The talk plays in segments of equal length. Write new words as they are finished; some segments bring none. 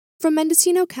From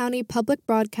Mendocino County Public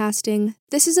Broadcasting,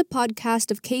 this is a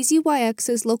podcast of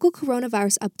KZYX's local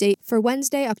coronavirus update for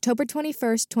Wednesday, October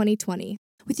 21st, 2020,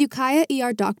 with Ukiah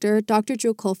ER Doctor, Dr.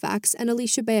 Drew Colfax, and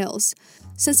Alicia Bales.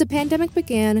 Since the pandemic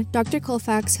began, Dr.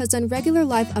 Colfax has done regular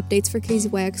live updates for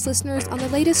KZYX listeners on the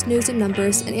latest news and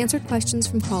numbers and answered questions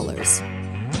from callers.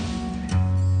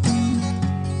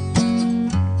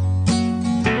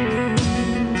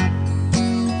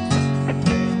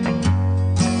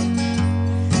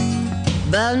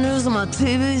 Bad news on my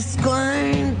TV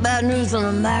screen, bad news on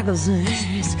the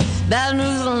magazines, bad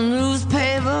news on the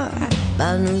newspaper,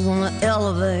 bad news on the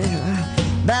elevator,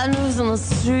 bad news on the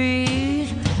street,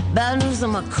 bad news on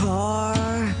my car,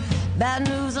 bad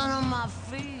news on my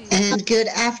feet. And good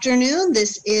afternoon.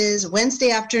 This is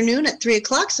Wednesday afternoon at 3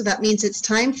 o'clock, so that means it's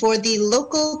time for the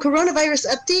local coronavirus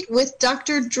update with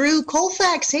Dr. Drew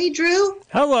Colfax. Hey, Drew.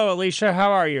 Hello, Alicia.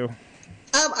 How are you?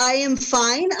 I am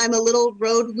fine. I'm a little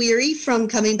road weary from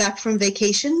coming back from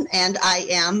vacation, and I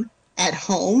am at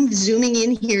home, zooming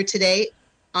in here today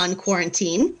on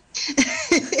quarantine.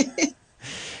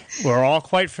 We're all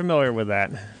quite familiar with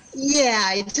that.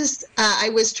 Yeah, I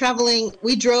was traveling.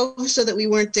 We drove so that we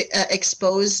weren't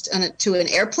exposed to an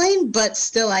airplane, but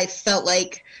still I felt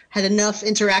like had enough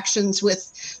interactions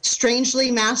with strangely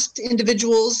masked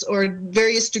individuals or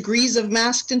various degrees of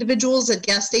masked individuals at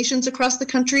gas stations across the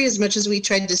country, as much as we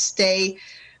tried to stay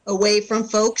away from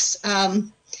folks.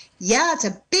 Yeah, it's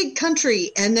a big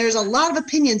country, and there's a lot of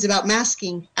opinions about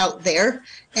masking out there,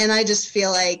 and I just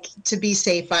feel like to be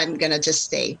safe, I'm going to just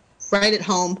stay right at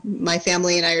home. My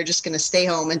family and I are just going to stay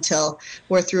home until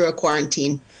we're through a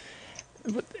quarantine.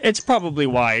 It's probably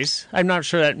wise. I'm not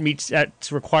sure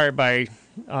that's required by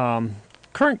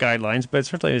current guidelines, but it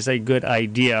certainly is a good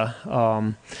idea.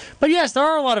 But yes, there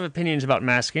are a lot of opinions about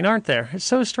masking, aren't there? It's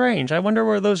so strange. I wonder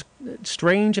where those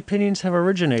strange opinions have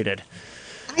originated.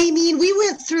 I mean, we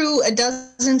went through a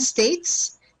dozen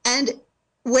states, and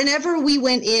whenever we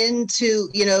went into,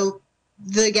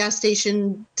 the gas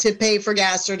station to pay for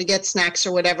gas or to get snacks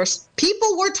or whatever,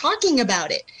 people were talking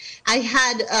about it. I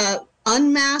had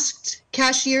unmasked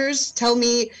cashiers tell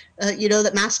me,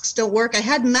 that masks don't work. I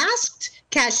had masked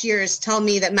cashiers tell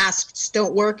me that masks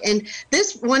don't work. And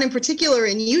this one in particular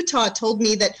in Utah told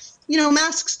me that,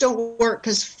 masks don't work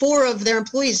because 4 of their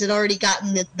employees had already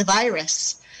gotten the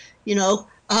virus.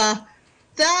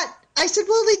 That I said,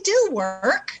 well, they do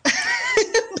work. But,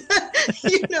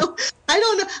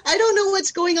 I don't know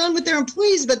what's going on with their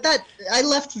employees, but that I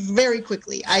left very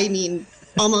quickly. I mean,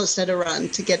 almost at a run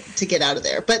to get out of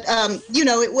there. But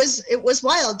it was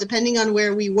wild depending on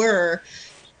where we were,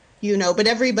 but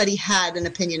everybody had an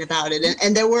opinion about it.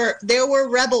 And there were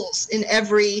rebels in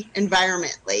every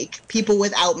environment, like people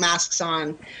without masks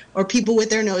on or people with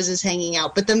their noses hanging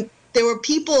out. But there were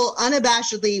people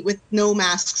unabashedly with no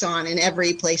masks on in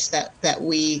every place that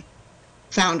we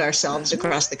found ourselves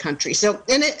across the country. So,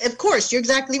 of course, you're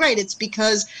exactly right. It's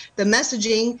because the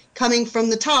messaging coming from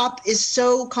the top is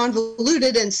so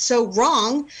convoluted and so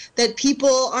wrong that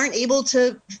people aren't able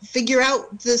to figure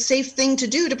out the safe thing to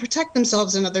do to protect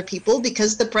themselves and other people,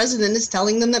 because the president is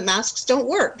telling them that masks don't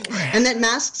work and that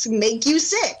masks make you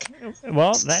sick.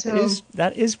 Well,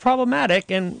 that is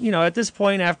problematic. And, at this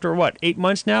point, after 8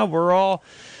 months now, we're all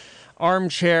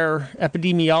armchair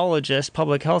epidemiologists,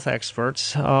 public health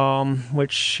experts,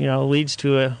 which, leads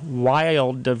to a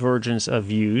wild divergence of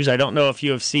views. I don't know if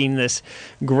you have seen this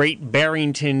great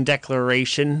Barrington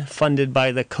Declaration funded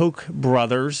by the Koch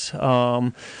brothers,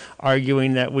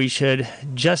 arguing that we should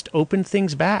just open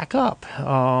things back up,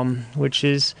 which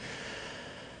is,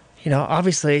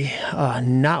 obviously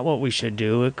not what we should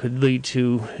do. It could lead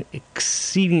to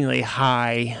exceedingly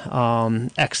high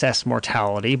excess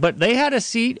mortality. But they had a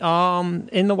seat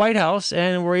in the White House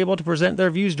and were able to present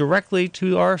their views directly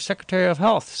to our Secretary of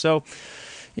Health. So,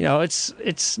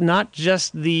 it's not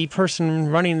just the person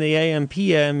running the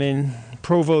AM/PM in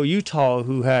Provo, Utah,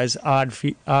 who has odd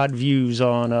views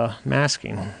on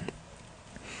masking.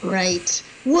 Right.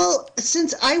 Well,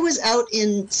 since I was out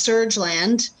in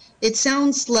Surgeland, it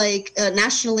sounds like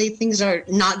nationally things are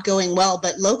not going well,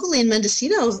 but locally in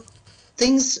Mendocino,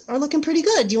 things are looking pretty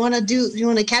good. Do you want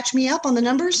to catch me up on the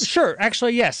numbers? Sure.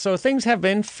 Actually, yes. So things have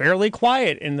been fairly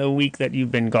quiet in the week that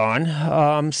you've been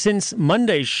gone. Since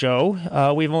Monday's show,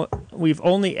 we've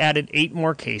only added 8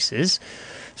 more cases.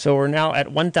 So we're now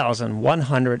at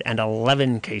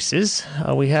 1,111 cases.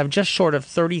 We have just short of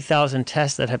 30,000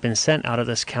 tests that have been sent out of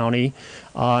this county.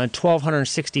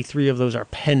 1,263 of those are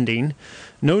pending.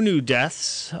 No new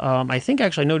deaths. I think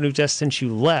actually no new deaths since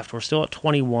you left. We're still at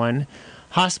 21.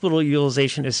 Hospital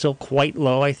utilization is still quite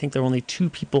low. I think there are only 2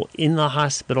 people in the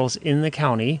hospitals in the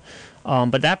county.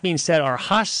 But that being said, our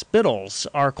hospitals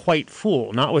are quite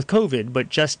full, not with COVID, but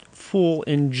just full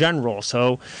in general.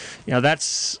 So,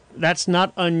 that's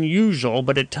not unusual,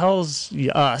 but it tells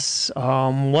us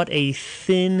what a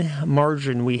thin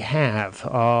margin we have.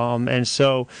 And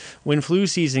so when flu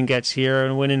season gets here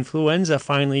and when influenza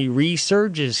finally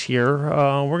resurges here,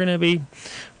 we're going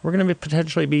to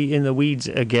potentially be in the weeds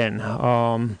again,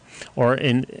 or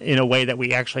in a way that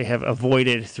we actually have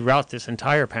avoided throughout this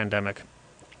entire pandemic.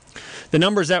 The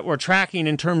numbers that we're tracking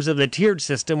in terms of the tiered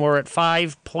system were at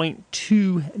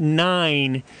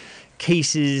 5.29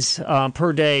 cases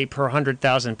per day per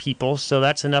 100,000 people. So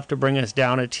that's enough to bring us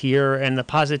down a tier. And the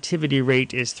positivity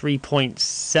rate is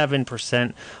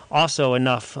 3.7%, also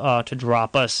enough to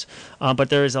drop us. But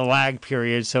there is a lag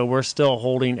period, so we're still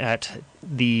holding at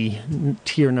the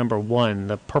tier number 1,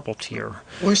 the purple tier.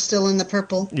 We're still in the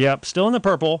purple. Yep, still in the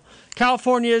purple.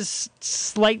 California is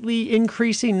slightly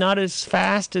increasing, not as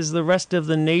fast as the rest of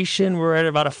the nation. We're at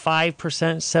about a 5%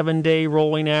 7-day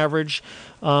rolling average.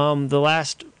 The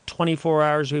last 24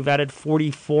 hours, we've added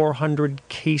 4,400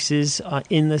 cases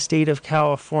in the state of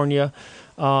California.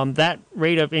 That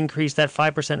rate of increase, that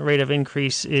 5% rate of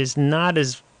increase, is not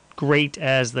as great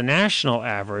as the national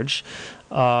average.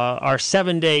 Our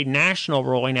 7-day national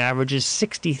rolling average is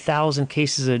 60,000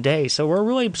 cases a day. So we're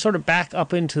really sort of back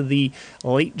up into the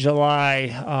late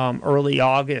July, early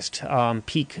August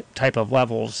peak type of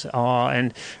levels,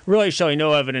 and really showing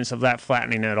no evidence of that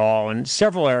flattening at all. And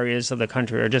several areas of the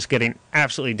country are just getting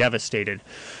absolutely devastated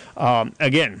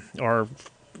again, or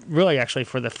really actually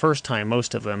for the first time,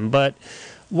 most of them. But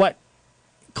what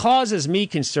causes me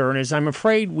concern is I'm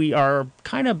afraid we are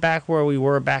kind of back where we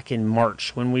were back in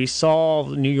March when we saw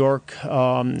New York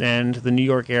and the New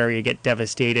York area get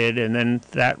devastated, and then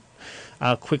that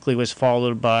quickly was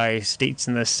followed by states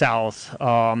in the South.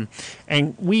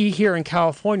 And we here in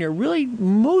California really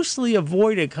mostly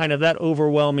avoided kind of that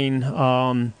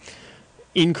overwhelming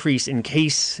increase in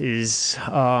cases.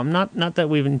 Not that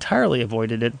we've entirely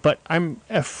avoided it, but I'm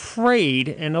afraid,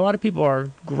 and a lot of people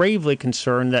are gravely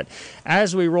concerned, that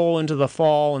as we roll into the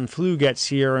fall and flu gets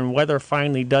here and weather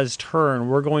finally does turn,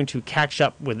 we're going to catch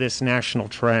up with this national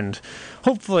trend.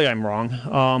 Hopefully I'm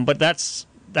wrong, but that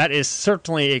is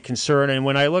certainly a concern. And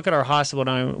when I look at our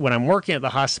hospital, when I'm working at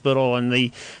the hospital and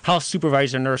the house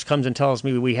supervisor nurse comes and tells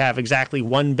me we have exactly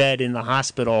 1 bed in the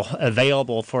hospital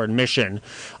available for admission,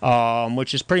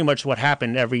 which is pretty much what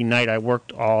happened every night I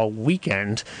worked all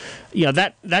weekend,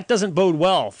 that doesn't bode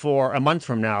well for a month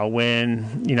from now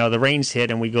when, the rains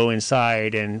hit and we go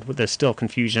inside and there's still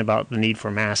confusion about the need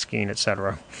for masking, et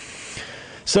cetera.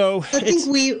 So I think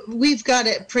we've got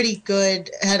it pretty good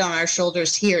head on our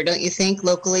shoulders here, don't you think?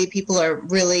 Locally, people are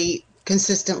really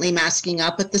consistently masking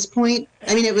up at this point.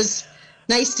 I mean, it was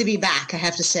nice to be back, I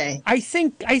have to say. I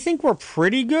think we're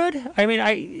pretty good. I mean,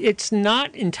 it's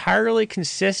not entirely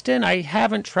consistent. I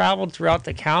haven't traveled throughout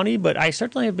the county, but I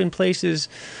certainly have been places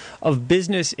of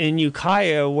business in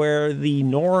Ukiah where the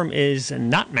norm is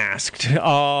not masked.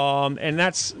 And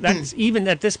that's even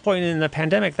at this point in the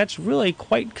pandemic, that's really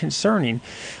quite concerning.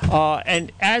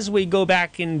 And as we go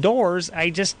back indoors,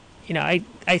 I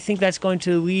think that's going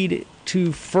to lead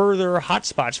to further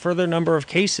hotspots, further number of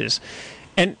cases.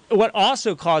 And what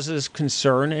also causes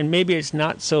concern, and maybe it's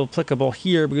not so applicable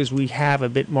here because we have a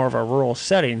bit more of a rural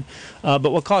setting,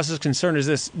 but what causes concern is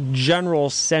this general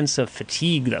sense of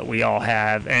fatigue that we all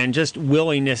have and just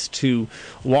willingness to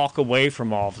walk away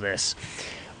from all of this.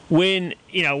 When,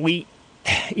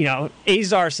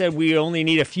 Azar said we only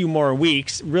need a few more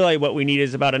weeks, really what we need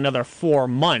is about another 4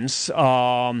 months.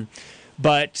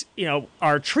 But,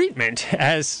 our treatment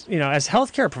as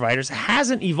healthcare providers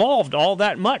hasn't evolved all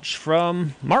that much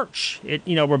from March.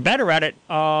 We're better at it.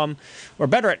 We're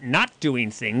better at not doing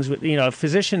things.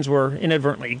 Physicians were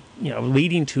inadvertently,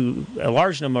 leading to a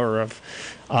large number of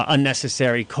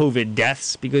unnecessary COVID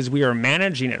deaths because we are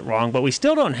managing it wrong. But we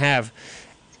still don't have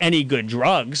any good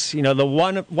drugs. The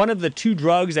one of the 2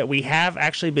 drugs that we have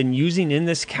actually been using in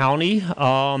this county,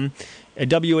 a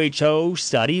WHO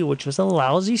study, which was a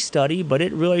lousy study, but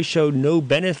it really showed no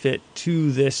benefit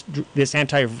to this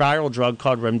antiviral drug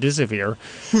called remdesivir.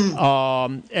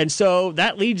 And so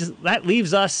that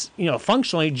leaves us,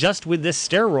 functionally just with this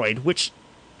steroid, which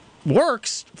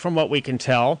works from what we can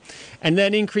tell, and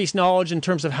then increased knowledge in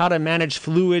terms of how to manage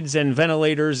fluids and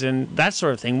ventilators and that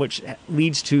sort of thing, which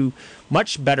leads to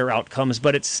much better outcomes,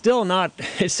 but it's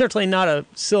certainly not a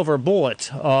silver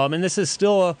bullet. And this is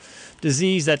still a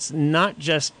disease that's not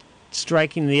just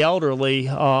striking the elderly,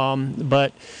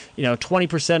 but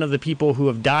 20% of the people who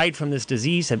have died from this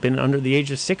disease have been under the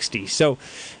age of 60. So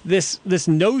this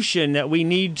notion that we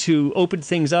need to open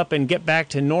things up and get back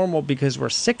to normal because we're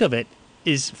sick of it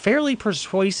is fairly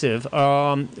persuasive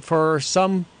for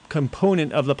some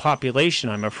component of the population,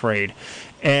 I'm afraid.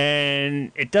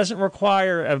 And it doesn't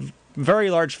require a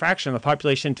very large fraction of the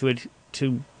population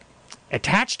to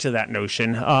attach to that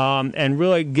notion and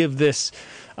really give this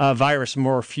virus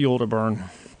more fuel to burn.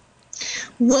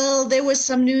 Well, there was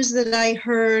some news that I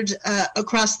heard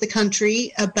across the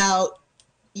country about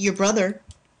your brother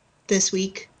this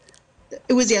week.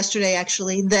 It was yesterday,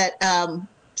 actually, that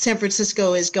San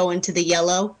Francisco is going to the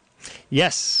yellow.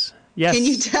 Yes. Can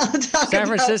you talk San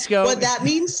Francisco, about what that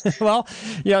means? Well,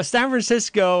 San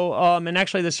Francisco and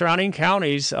actually the surrounding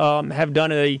counties have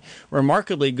done a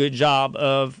remarkably good job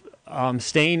of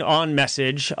staying on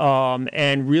message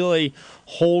and really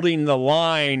holding the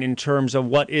line in terms of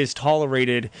what is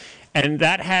tolerated. And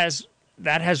that has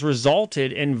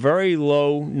resulted in very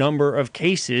low number of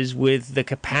cases with the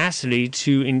capacity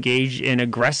to engage in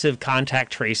aggressive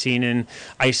contact tracing and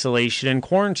isolation and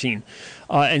quarantine.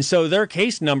 And so their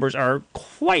case numbers are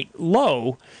quite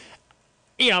low.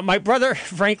 My brother,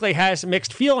 frankly, has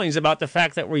mixed feelings about the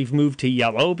fact that we've moved to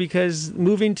yellow, because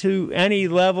moving to any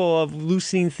level of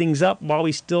loosening things up while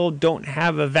we still don't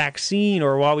have a vaccine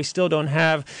or while we still don't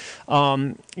have,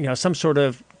 some sort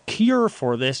of cure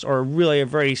for this or really a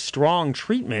very strong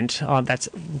treatment that's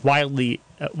widely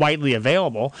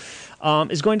available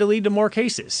is going to lead to more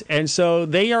cases. And so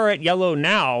they are at yellow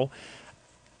now.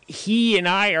 He and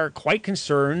I are quite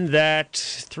concerned that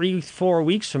 3-4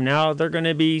 weeks from now, they're going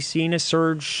to be seeing a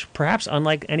surge, perhaps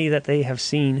unlike any that they have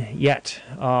seen yet.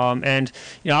 And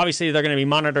obviously, they're going to be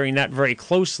monitoring that very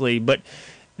closely. But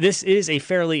this is a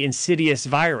fairly insidious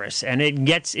virus, and it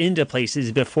gets into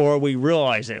places before we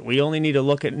realize it. We only need to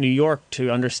look at New York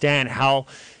to understand how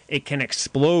it can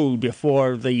explode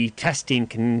before the testing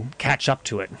can catch up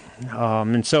to it.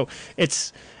 And so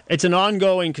it's an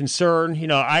ongoing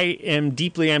concern. I am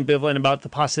deeply ambivalent about the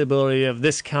possibility of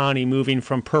this county moving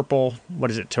from purple,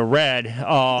 to red.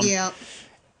 Yeah.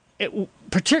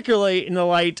 Particularly in the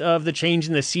light of the change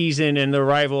in the season and the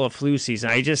arrival of flu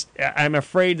season. I'm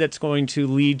afraid that's going to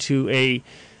lead to a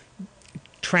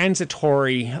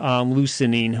transitory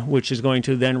loosening, which is going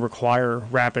to then require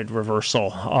rapid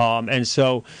reversal. And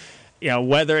so,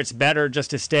 whether it's better just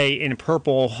to stay in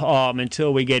purple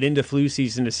until we get into flu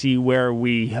season to see where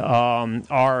we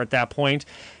are at that point,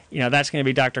 that's going to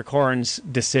be Dr. Corrin's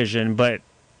decision. But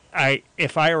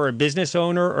if I were a business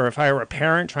owner or if I were a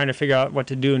parent trying to figure out what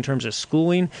to do in terms of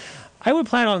schooling, I would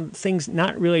plan on things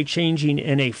not really changing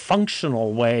in a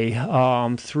functional way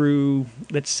through,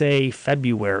 let's say,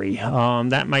 February.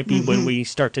 That might be when we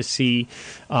start to see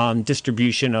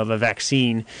distribution of a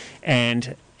vaccine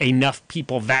and enough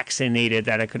people vaccinated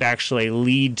that it could actually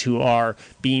lead to our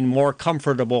being more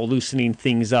comfortable loosening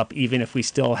things up, even if we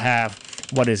still have,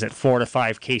 4 to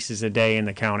 5 cases a day in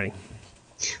the county.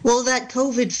 Well, that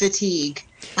COVID fatigue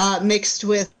mixed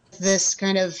with this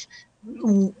kind of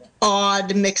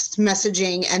odd mixed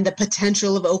messaging and the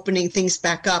potential of opening things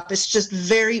back up, it's just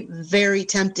very, very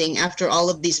tempting after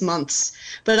all of these months.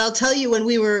 But I'll tell you, when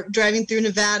we were driving through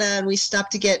Nevada and we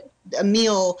stopped to get a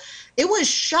meal, it was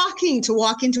shocking to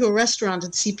walk into a restaurant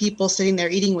and see people sitting there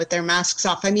eating with their masks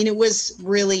off. I mean, it was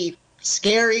really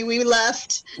scary. We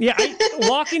left. Yeah,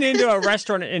 walking into a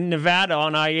restaurant in Nevada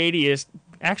on I-80 is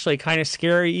actually kind of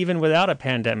scary even without a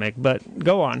pandemic, but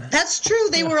go on. That's true.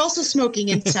 They were also smoking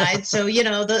inside, so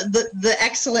the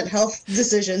excellent health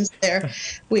decisions there.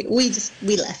 We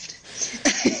left.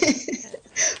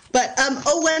 But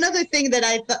one other thing that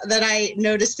I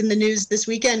noticed in the news this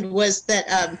weekend was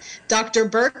that Dr.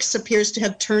 Birx appears to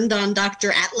have turned on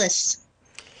Dr. Atlas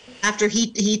after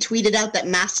he tweeted out that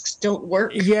masks don't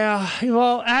work. Yeah,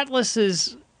 well, Atlas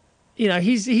is,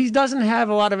 he doesn't have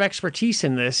a lot of expertise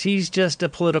in this. He's just a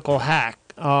political hack.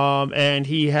 And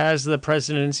he has the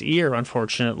president's ear,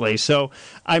 unfortunately. So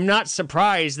I'm not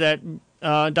surprised that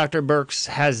Dr. Birx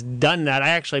has done that. I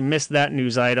actually missed that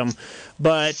news item.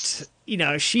 But,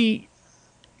 she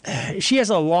has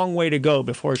a long way to go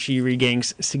before she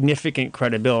regains significant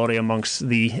credibility amongst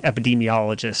the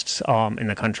epidemiologists in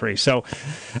the country. So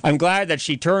I'm glad that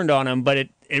she turned on him, but it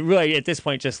really, at this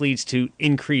point, just leads to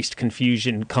increased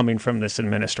confusion coming from this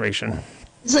administration.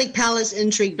 It's like palace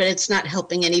intrigue, but it's not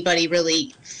helping anybody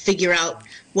really figure out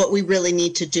what we really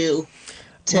need to do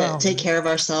to take care of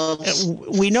ourselves.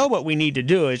 We know what we need to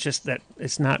do. It's just that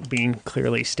it's not being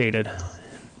clearly stated.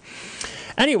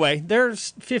 Anyway,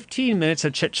 there's 15 minutes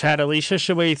of chit-chat, Alicia.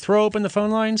 Should we throw open the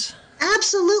phone lines?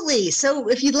 Absolutely. So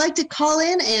if you'd like to call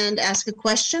in and ask a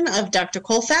question of Dr.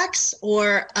 Colfax,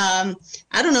 or I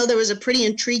don't know, there was a pretty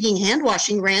intriguing hand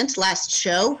washing rant last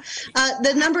show.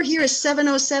 The number here is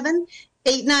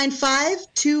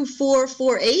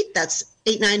 707-895-2448. That's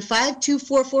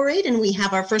 895-2448. And we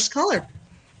have our first caller.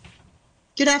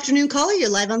 Good afternoon, caller. You're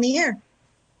live on the air.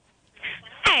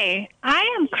 Hi,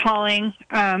 I am calling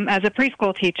as a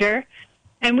preschool teacher,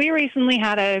 and we recently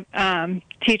had a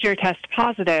teacher test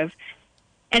positive,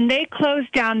 and they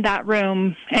closed down that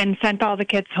room and sent all the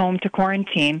kids home to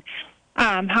quarantine.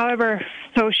 However,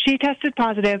 so she tested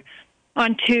positive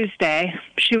on Tuesday.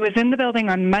 She was in the building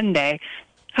on Monday.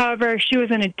 However, she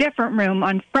was in a different room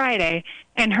on Friday,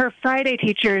 and her Friday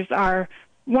teachers are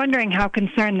wondering how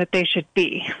concerned that they should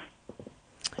be.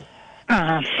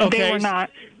 They were not.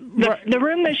 The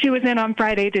room that she was in on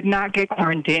Friday did not get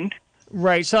quarantined.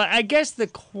 Right. So I guess the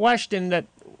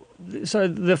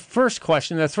first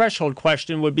question, the threshold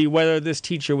question, would be whether this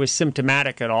teacher was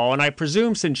symptomatic at all. And I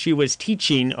presume since she was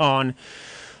teaching on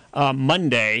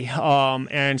Monday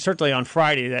and certainly on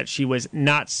Friday that she was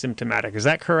not symptomatic. Is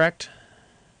that correct?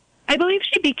 I believe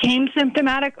she became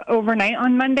symptomatic overnight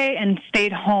on Monday and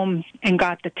stayed home and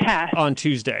got the test. On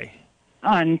Tuesday.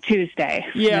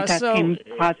 Yeah, the test came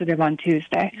positive on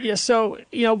Tuesday. Yeah, so,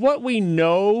 what we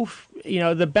know,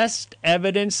 the best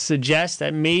evidence suggests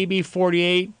that maybe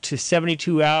 48 to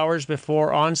 72 hours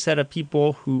before onset of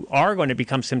people who are going to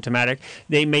become symptomatic,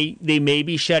 they may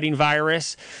be shedding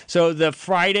virus. So the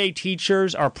Friday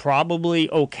teachers are probably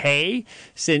okay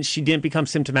since she didn't become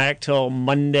symptomatic till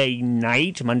Monday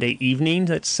evening,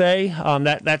 let's say.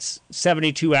 That's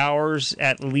 72 hours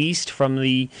at least from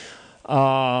the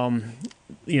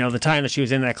the time that she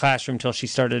was in that classroom till she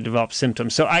started to develop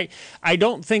symptoms. So I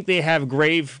don't think they have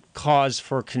grave cause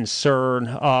for concern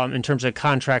in terms of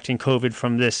contracting COVID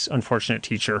from this unfortunate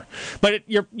teacher. But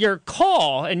your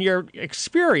call and your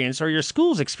experience or your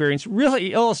school's experience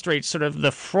really illustrates sort of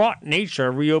the fraught nature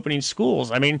of reopening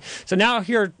schools. I mean, so now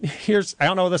here's I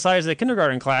don't know the size of the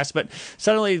kindergarten class, but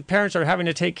suddenly parents are having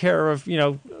to take care of,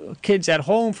 kids at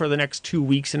home for the next 2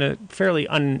 weeks in a fairly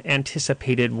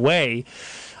unanticipated way.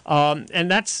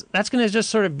 And that's going to just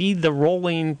sort of be the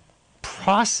rolling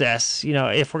process,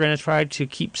 if we're going to try to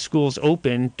keep schools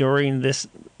open during this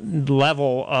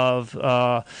level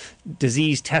of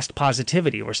disease test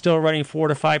positivity. We're still running 4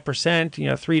 to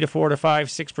 5%, 3 to 4 to 5,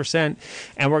 6%.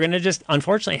 And we're going to just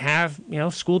unfortunately have,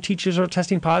 school teachers who are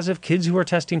testing positive, kids who are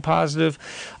testing positive.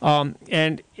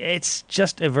 And it's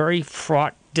just a very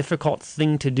fraught, difficult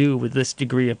thing to do with this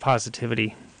degree of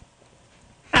positivity.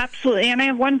 Absolutely. And I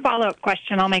have one follow-up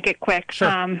question. I'll make it quick. Sure.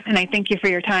 And I thank you for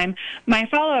your time. My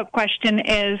follow-up question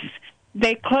is,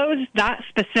 they closed that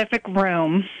specific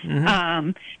room,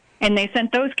 and they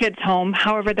sent those kids home.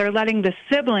 However, they're letting the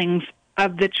siblings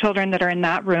of the children that are in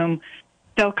that room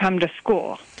still come to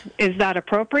school. Is that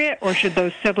appropriate, or should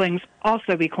those siblings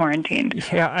also be quarantined?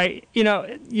 Yeah, it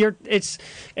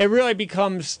really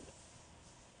becomes...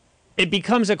 It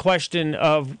becomes a question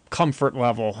of comfort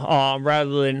level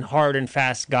rather than hard and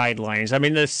fast guidelines. I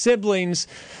mean, the siblings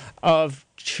of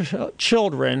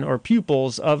children or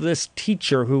pupils of this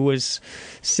teacher who was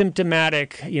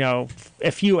symptomatic, a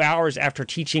few hours after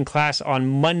teaching class on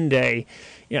Monday,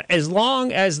 as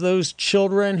long as those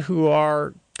children who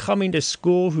are coming to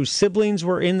school whose siblings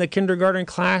were in the kindergarten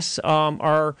class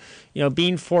are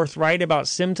being forthright about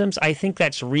symptoms, I think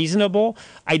that's reasonable.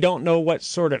 I don't know what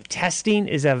sort of testing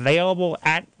is available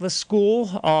at the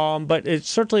school, but it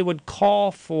certainly would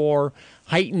call for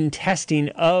heightened testing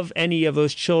of any of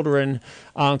those children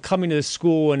coming to the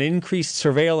school and increased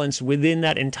surveillance within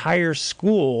that entire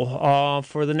school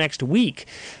for the next week.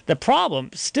 The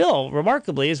problem still,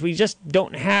 remarkably, is we just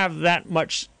don't have that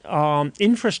much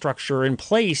infrastructure in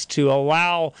place to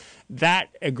allow that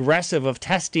aggressive of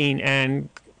testing and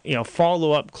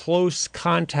follow-up, close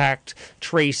contact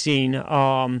tracing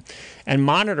and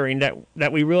monitoring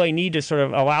that we really need to sort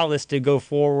of allow this to go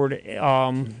forward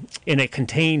in a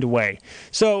contained way.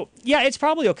 So, yeah, it's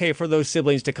probably okay for those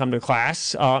siblings to come to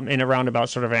class in a roundabout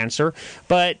sort of answer,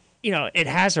 but it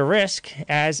has a risk,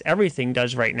 as everything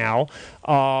does right now.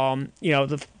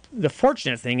 The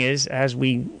fortunate thing is, as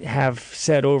we have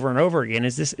said over and over again,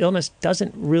 is this illness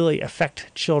doesn't really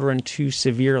affect children too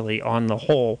severely on the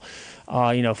whole.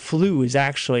 Flu is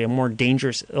actually a more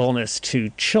dangerous illness to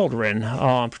children,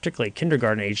 particularly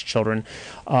kindergarten-age children,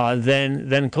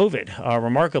 than COVID,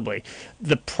 remarkably.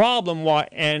 The problem,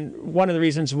 and one of the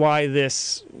reasons why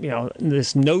this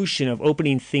notion of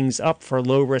opening things up for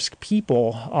low-risk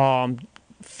people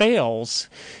fails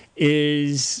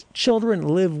is children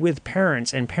live with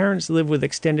parents, and parents live with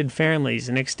extended families,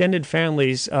 and extended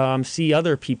families see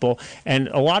other people, and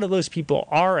a lot of those people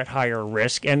are at higher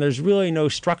risk, and there's really no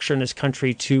structure in this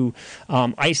country to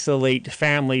isolate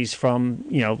families from,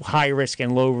 high risk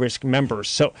and low risk members.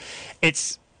 So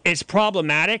it's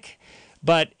problematic,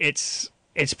 but it's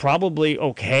probably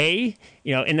okay,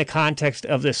 in the context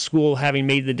of the school having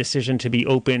made the decision to be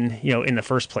open, in the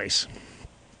first place.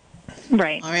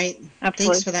 Right. All right.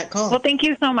 Absolutely. Thanks for that call. Well, thank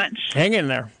you so much. Hang in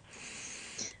there.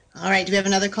 All right. Do we have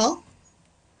another call?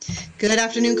 Good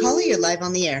afternoon, caller. You're live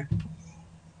on the air.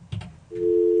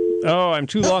 Oh, I'm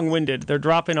too long-winded. They're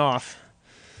dropping off.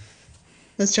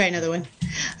 Let's try another one.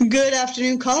 Good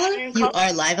afternoon, caller. You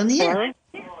are live on the air.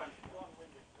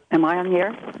 Am I on the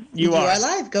air? You are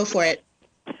live. Go for it.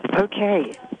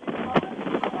 Okay.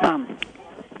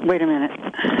 Wait a minute.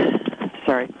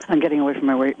 Sorry, I'm getting away from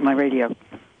my radio.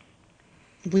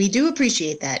 We do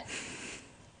appreciate that.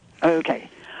 Okay.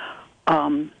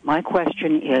 My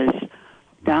question is,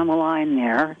 down the line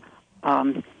there,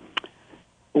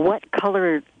 what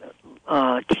color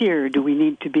tier do we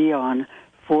need to be on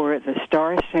for the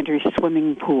Star Center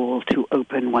swimming pool to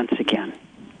open once again?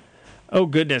 Oh,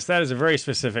 goodness, that is a very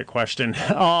specific question.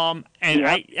 And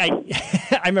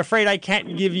yep. I'm afraid I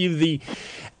can't give you the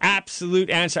absolute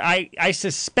answer. I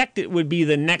suspect it would be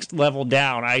the next level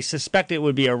down. I suspect it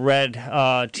would be a red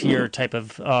tier type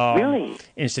of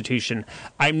institution.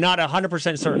 I'm not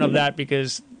 100% certain of that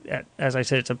because, as I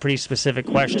said, it's a pretty specific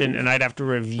question, and I'd have to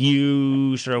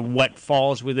review sort of what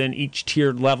falls within each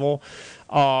tiered level.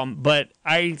 But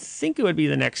I think it would be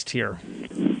the next tier.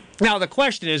 Now, the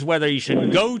question is whether you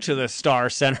should go to the Star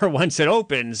Center once it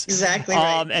opens. Exactly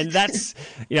right. And that's,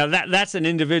 that's an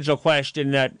individual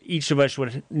question that each of us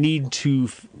would need to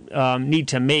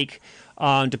make,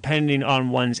 depending on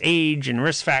one's age and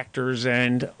risk factors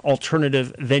and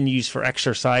alternative venues for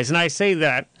exercise. And I say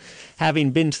that having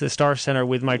been to the Star Center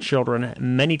with my children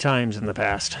many times in the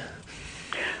past.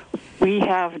 We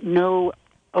have no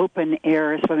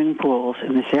open-air swimming pools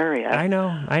in this area. I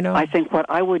know. I think what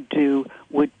I would do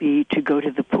would be to go to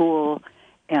the pool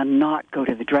and not go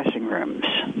to the dressing rooms.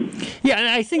 Yeah, and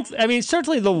I think,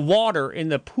 certainly the water in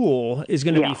the pool is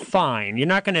going to be fine. You're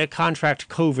not going to contract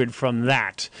COVID from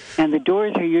that. And the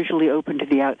doors are usually open to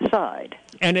the outside.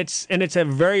 And it's a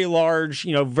very large,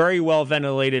 very well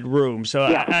ventilated room. So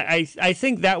I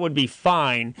think that would be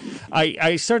fine.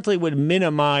 I certainly would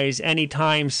minimize any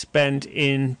time spent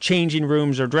in changing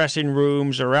rooms or dressing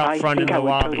rooms or out front in the lobby.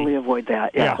 I think I would totally avoid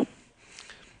that. Yeah.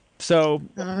 So,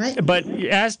 all right. But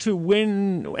as to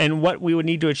when and what we would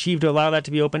need to achieve to allow that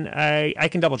to be open, I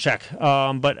can double check.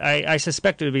 But I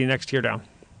suspect it would be next tier down.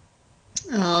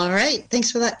 All right.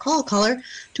 Thanks for that call, caller.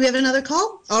 Do we have another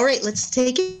call? All right, let's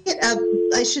take it.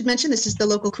 I should mention this is the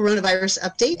local coronavirus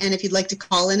update, and if you'd like to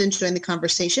call in and join the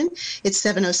conversation, it's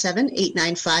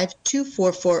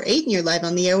 707-895-2448, and you're live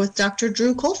on the air with Dr.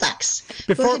 Drew Colfax.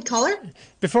 Go ahead, caller.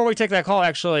 Before we take that call,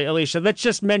 actually, Alicia, let's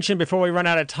just mention before we run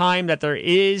out of time that there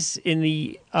is in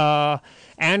the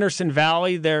Anderson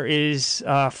Valley, there is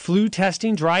flu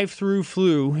testing, drive-through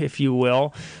flu, if you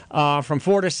will, from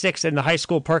 4 to 6 in the high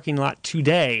school parking lot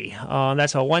today.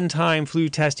 That's a one-time flu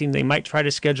testing. They might try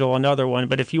to schedule another one,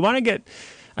 but if you want to get...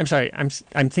 I'm sorry, I'm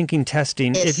thinking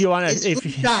testing. If you want to,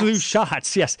 flu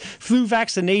shots, yes, flu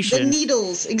vaccination. The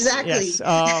needles, exactly. Yes,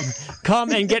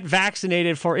 come and get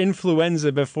vaccinated for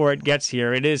influenza before it gets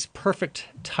here. It is perfect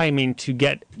timing to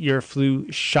get your flu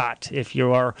shot if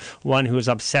you are one who is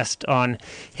obsessed on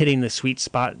hitting the sweet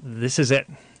spot. This is it.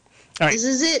 All right. This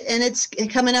is it, and it's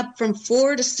coming up from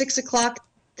 4 to 6 o'clock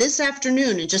this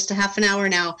afternoon in just a half an hour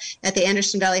now at the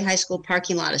Anderson Valley High School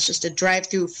parking lot. It's just a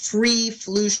drive-through free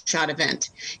flu shot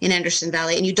event in Anderson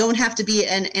Valley. And you don't have to be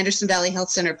an Anderson Valley Health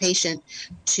Center patient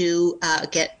to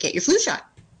get your flu shot.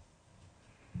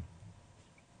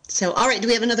 So, all right, do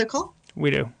we have another call?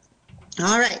 We do.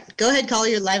 All right. Go ahead, caller.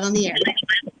 You're live on the air.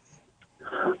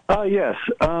 Yes.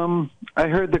 I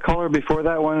heard the caller before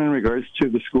that one in regards to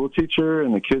the school teacher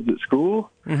and the kids at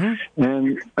school.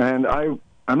 Mm-hmm. And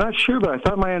I'm not sure, but I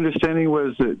thought my understanding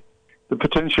was that the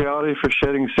potentiality for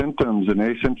shedding symptoms, an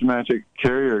asymptomatic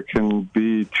carrier can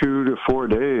be 2 to 4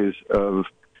 days of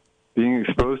being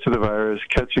exposed to the virus,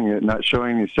 catching it, not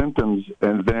showing any symptoms,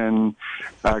 and then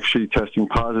actually testing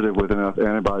positive with enough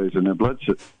antibodies in their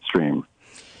bloodstream.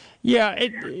 Yeah,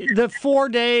 the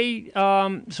 4-day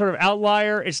sort of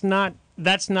outlier,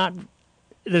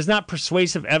 there's not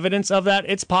persuasive evidence of that.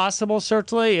 It's possible,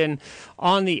 certainly, and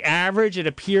on the average, it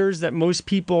appears that most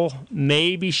people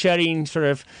may be shedding sort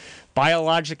of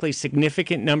biologically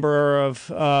significant number of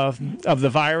the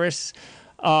virus.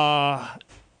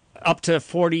 up to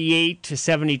 48 to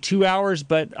 72 hours,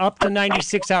 but up to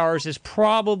 96 hours is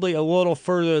probably a little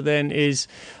further than is,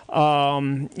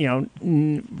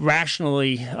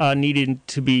 rationally needed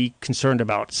to be concerned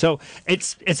about. So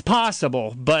it's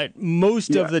possible, but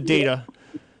most of the data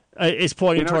is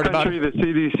pointing toward about. In our country,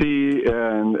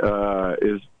 the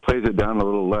CDC plays it down a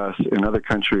little less. In other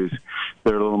countries,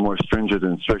 they're a little more stringent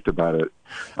and strict about it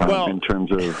in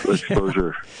terms of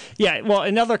exposure. Yeah, well,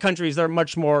 in other countries, they're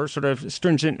much more sort of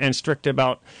stringent and strict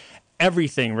about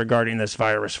everything regarding this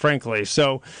virus, frankly.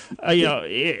 So,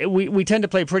 we tend to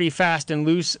play pretty fast and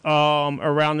loose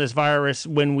around this virus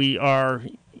when we are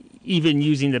even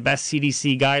using the best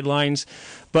CDC guidelines.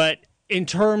 But in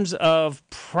terms of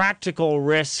practical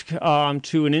risk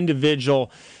to an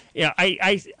individual,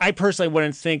 I personally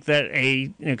wouldn't think that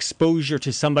an exposure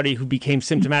to somebody who became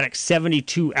symptomatic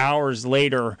 72 hours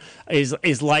later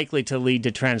is likely to lead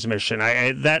to transmission.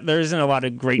 There isn't a lot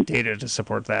of great data to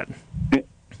support that.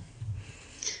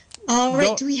 All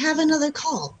right, do we have another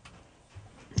call?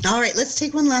 All right, let's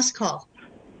take one last call.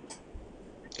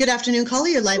 Good afternoon, caller.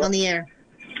 You're live on the air.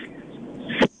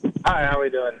 Hi, how are we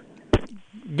doing?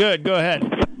 Good, go ahead.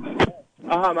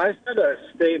 I just had a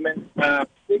statement. I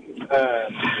think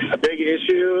a big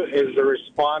issue is the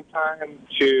response time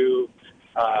to,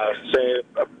 say,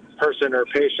 a person or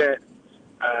patient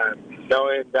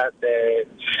knowing that they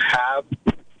have.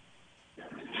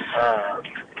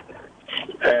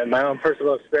 And my own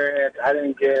personal experience, I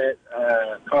didn't get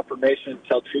confirmation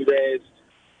until 2 days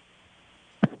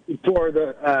before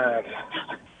the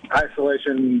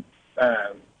isolation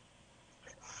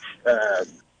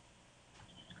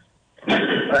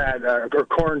or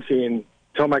quarantine,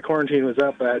 till my quarantine was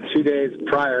up 2 days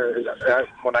prior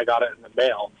when I got it in the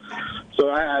mail. So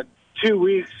I had 2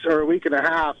 weeks or a week and a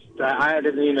half that I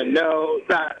didn't even know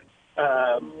that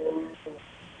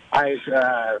I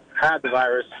had the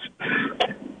virus.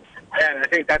 And I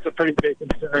think that's a pretty big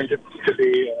concern to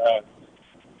be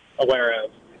aware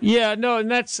of. Yeah, no, and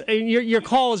that's your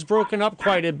call is broken up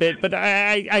quite a bit, but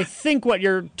I think what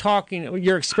your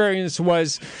experience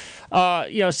was,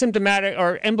 symptomatic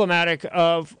or emblematic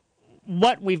of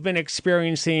what we've been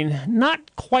experiencing,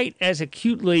 not quite as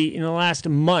acutely in the last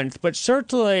month, but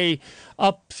certainly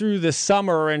up through the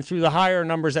summer and through the higher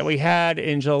numbers that we had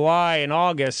in July and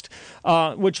August,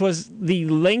 which was the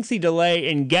lengthy delay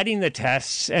in getting the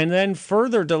tests and then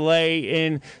further delay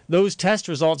in those test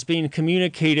results being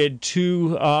communicated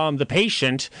to the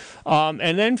patient,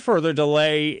 and then further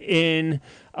delay in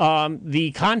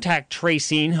the contact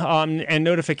tracing and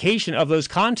notification of those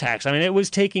contacts. I mean, it was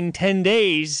taking 10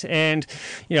 days and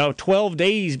 12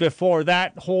 days before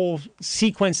that whole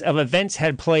sequence of events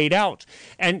had played out.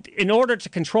 And in order to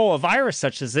control a virus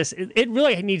such as this, it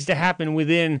really needs to happen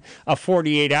within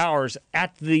 48 hours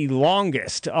at the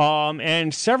longest.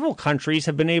 And several countries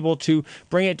have been able to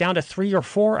bring it down to 3 or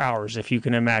 4 hours, if you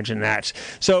can imagine that.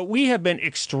 So we have been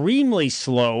extremely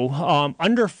slow,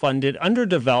 underfunded,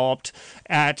 underdeveloped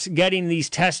at getting these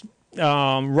tests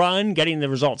run, getting the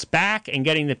results back, and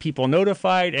getting the people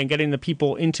notified, and getting the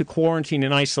people into quarantine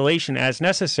and isolation as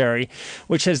necessary,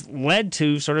 which has led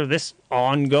to sort of this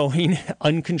ongoing,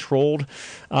 uncontrolled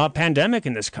pandemic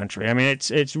in this country. I mean,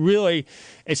 it's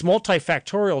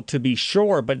multifactorial to be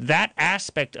sure, but that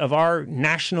aspect of our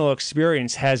national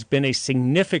experience has been a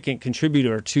significant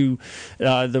contributor to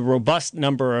the robust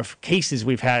number of cases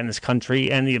we've had in this country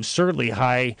and the absurdly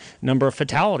high number of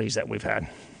fatalities that we've had.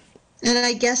 And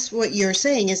I guess what you're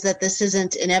saying is that this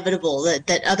isn't inevitable,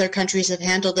 that other countries have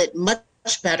handled it much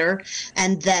better,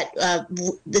 and that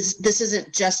this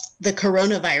isn't just the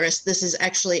coronavirus. This is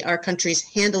actually our country's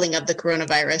handling of the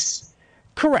coronavirus.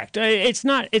 Correct. It's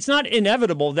not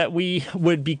inevitable that we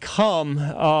would become,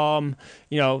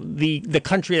 the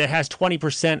country that has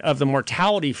 20% of the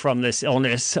mortality from this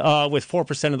illness with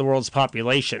 4% of the world's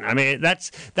population. I mean,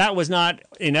 that was not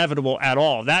inevitable at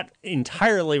all. That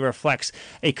entirely reflects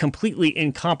a completely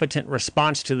incompetent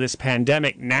response to this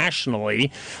pandemic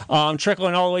nationally,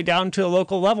 trickling all the way down to the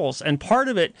local levels. And part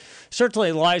of it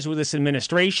certainly lies with this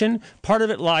administration. Part of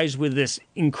it lies with this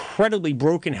incredibly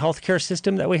broken healthcare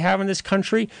system that we have in this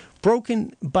country.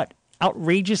 Broken, but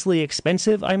outrageously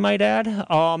expensive, I might add.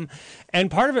 And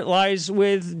part of it lies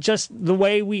with just the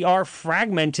way we are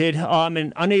fragmented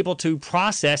and unable to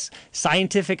process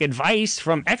scientific advice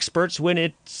from experts when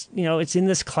it's in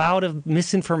this cloud of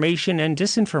misinformation and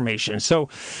disinformation. So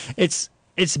it's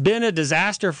been a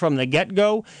disaster from the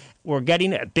get-go. We're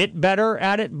getting a bit better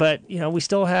at it, but we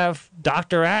still have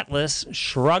Dr. Atlas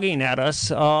shrugging at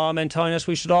us and telling us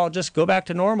we should all just go back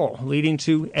to normal, leading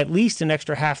to at least an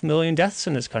extra 500,000 deaths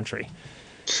in this country.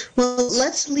 Well,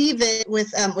 let's leave it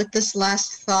with this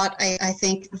last thought. I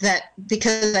think that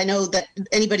because I know that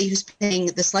anybody who's paying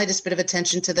the slightest bit of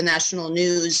attention to the national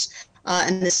news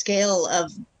and the scale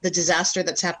of the disaster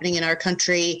that's happening in our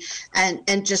country,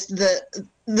 and just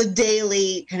the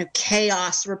daily kind of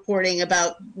chaos reporting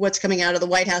about what's coming out of the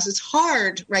White House, it's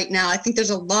hard right now. I think there's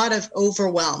a lot of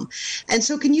overwhelm. And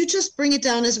so can you just bring it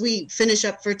down as we finish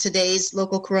up for today's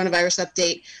local coronavirus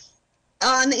update?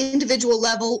 On the individual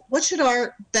level, what should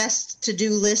our best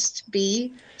to-do list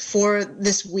be for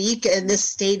this week and this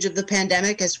stage of the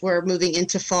pandemic as we're moving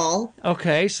into fall?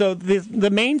 Okay, so the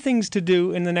main things to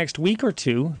do in the next week or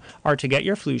two are to get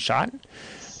your flu shot,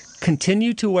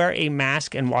 continue to wear a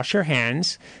mask and wash your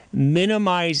hands,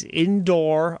 minimize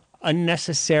indoor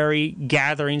unnecessary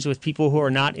gatherings with people who are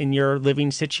not in your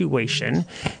living situation,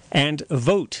 and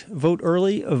vote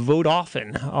early, vote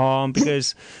often,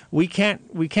 because we can't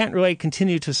really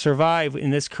continue to survive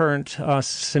in this current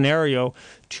scenario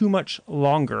too much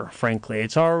longer. Frankly,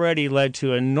 it's already led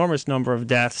to an enormous number of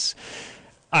deaths.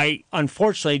 I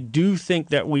unfortunately do think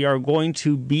that we are going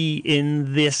to be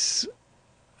in this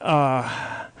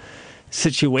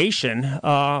situation,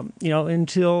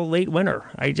 until late winter.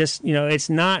 I just, it's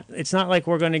not like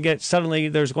we're going to get suddenly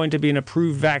there's going to be an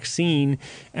approved vaccine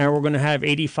and we're going to have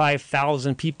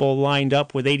 85,000 people lined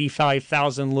up with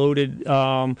 85,000 loaded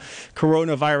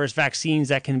coronavirus vaccines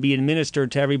that can be administered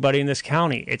to everybody in this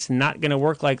county. It's not going to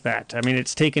work like that. I mean,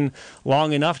 it's taken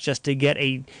long enough just to get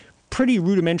a pretty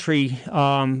rudimentary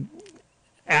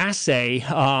assay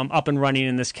up and running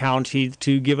in this county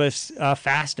to give us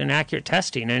fast and accurate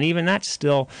testing, and even that's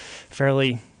still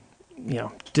fairly,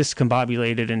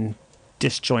 discombobulated and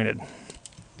disjointed.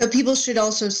 But people should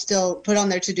also still put on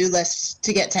their to-do lists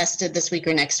to get tested this week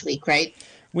or next week, right?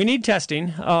 We need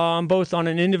testing, both on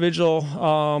an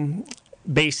individual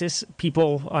basis.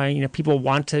 People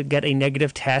want to get a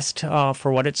negative test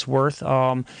for what it's worth,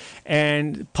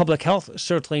 and public health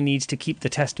certainly needs to keep the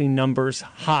testing numbers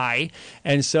high.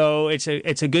 And so it's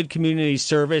a good community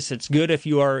service. It's good if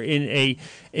you are in a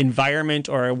environment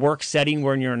or a work setting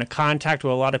where you're in a contact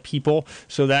with a lot of people.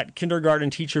 So that kindergarten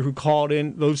teacher who called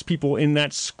in, those people in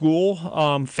that school,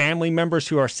 family members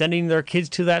who are sending their kids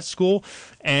to that school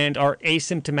and are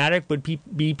asymptomatic would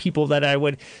be people that I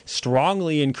would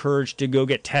strongly encourage to go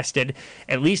get tested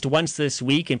at least once this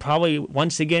week and probably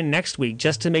once again next week,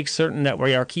 just to make certain that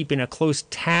we are keeping a close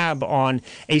tab on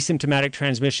asymptomatic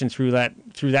transmission through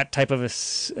that type of a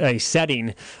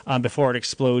setting before it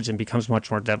explodes and becomes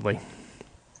much more deadly.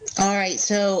 All right,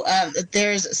 so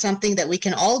there's something that we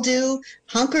can all do.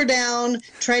 Hunker down,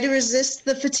 try to resist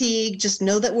the fatigue. Just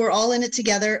know that we're all in it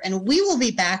together, and we will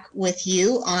be back with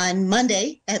you on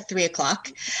Monday at 3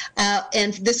 o'clock.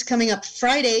 And this coming up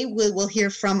Friday, we'll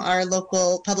hear from our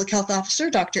local public health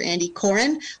officer, Dr. Andy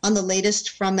Coren, on the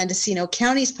latest from Mendocino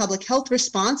County's public health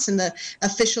response and the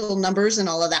official numbers and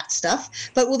all of that stuff.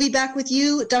 But we'll be back with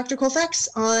you, Dr. Colfax,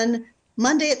 on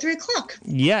Monday at 3 o'clock.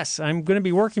 Yes, I'm going to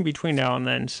be working between now and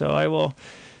then, so I will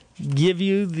give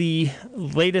you the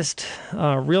latest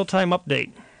real-time update.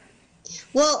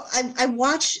 Well, I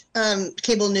watch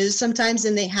cable news sometimes,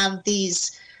 and they have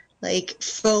these like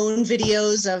phone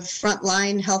videos of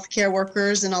frontline healthcare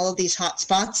workers and all of these hot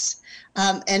spots.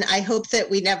 And I hope that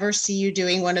we never see you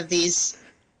doing one of these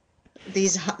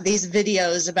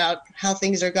videos about how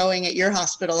things are going at your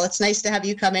hospital. It's nice to have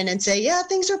you come in and say, yeah,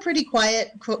 things are pretty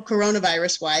quiet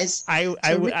coronavirus wise.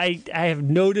 I have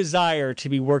no desire to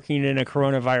be working in a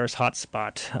coronavirus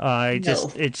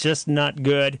hotspot. It's just not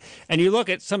good. And you look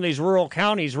at some of these rural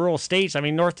counties, rural states. I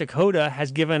mean, North Dakota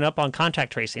has given up on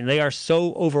contact tracing. They are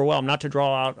so overwhelmed, not to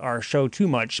draw out our show too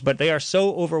much, but they are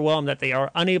so overwhelmed that they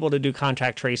are unable to do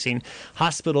contact tracing.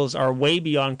 Hospitals are way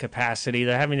beyond capacity.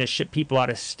 They're having to ship people out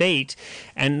of state.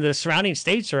 And the surrounding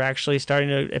states are actually starting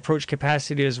to approach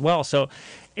capacity as well. So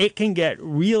it can get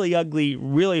really ugly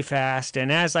really fast. And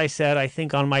as I said, I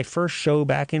think on my first show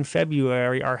back in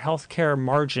February, our healthcare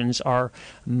margins are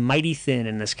mighty thin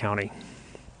in this county.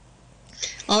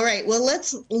 All right. Well,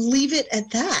 let's leave it at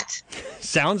that.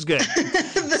 Sounds good.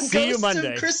 See you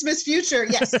Monday. Christmas future.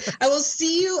 Yes. I will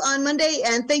see you on Monday.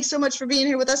 And thanks so much for being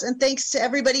here with us. And thanks to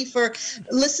everybody for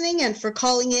listening and for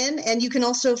calling in. And you can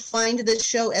also find this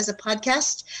show as a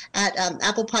podcast at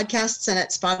Apple Podcasts and at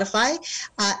Spotify.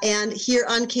 And here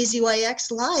on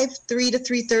KZYX Live, 3 to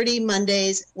 3:30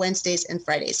 Mondays, Wednesdays, and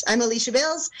Fridays. I'm Alicia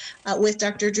Bales with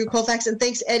Dr. Drew Colfax. And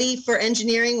thanks, Eddie, for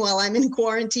engineering while I'm in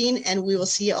quarantine. And we will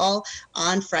see you all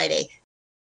on Friday.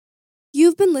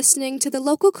 You've been listening to the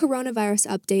local coronavirus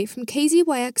update from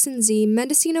KZYX&Z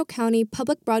Mendocino County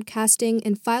Public Broadcasting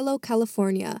in Philo,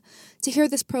 California. To hear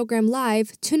this program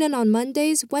live, tune in on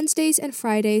Mondays, Wednesdays, and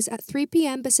Fridays at 3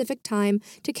 p.m. Pacific Time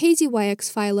to KZYX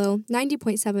Philo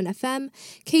 90.7 FM,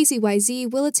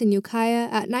 KZYZ Willits Ukiah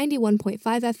at 91.5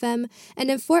 FM, and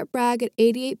in Fort Bragg at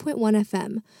 88.1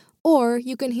 FM. Or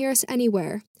you can hear us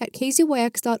anywhere at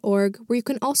kzyx.org, where you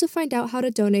can also find out how to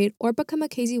donate or become a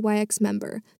KZYX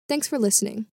member. Thanks for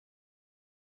listening.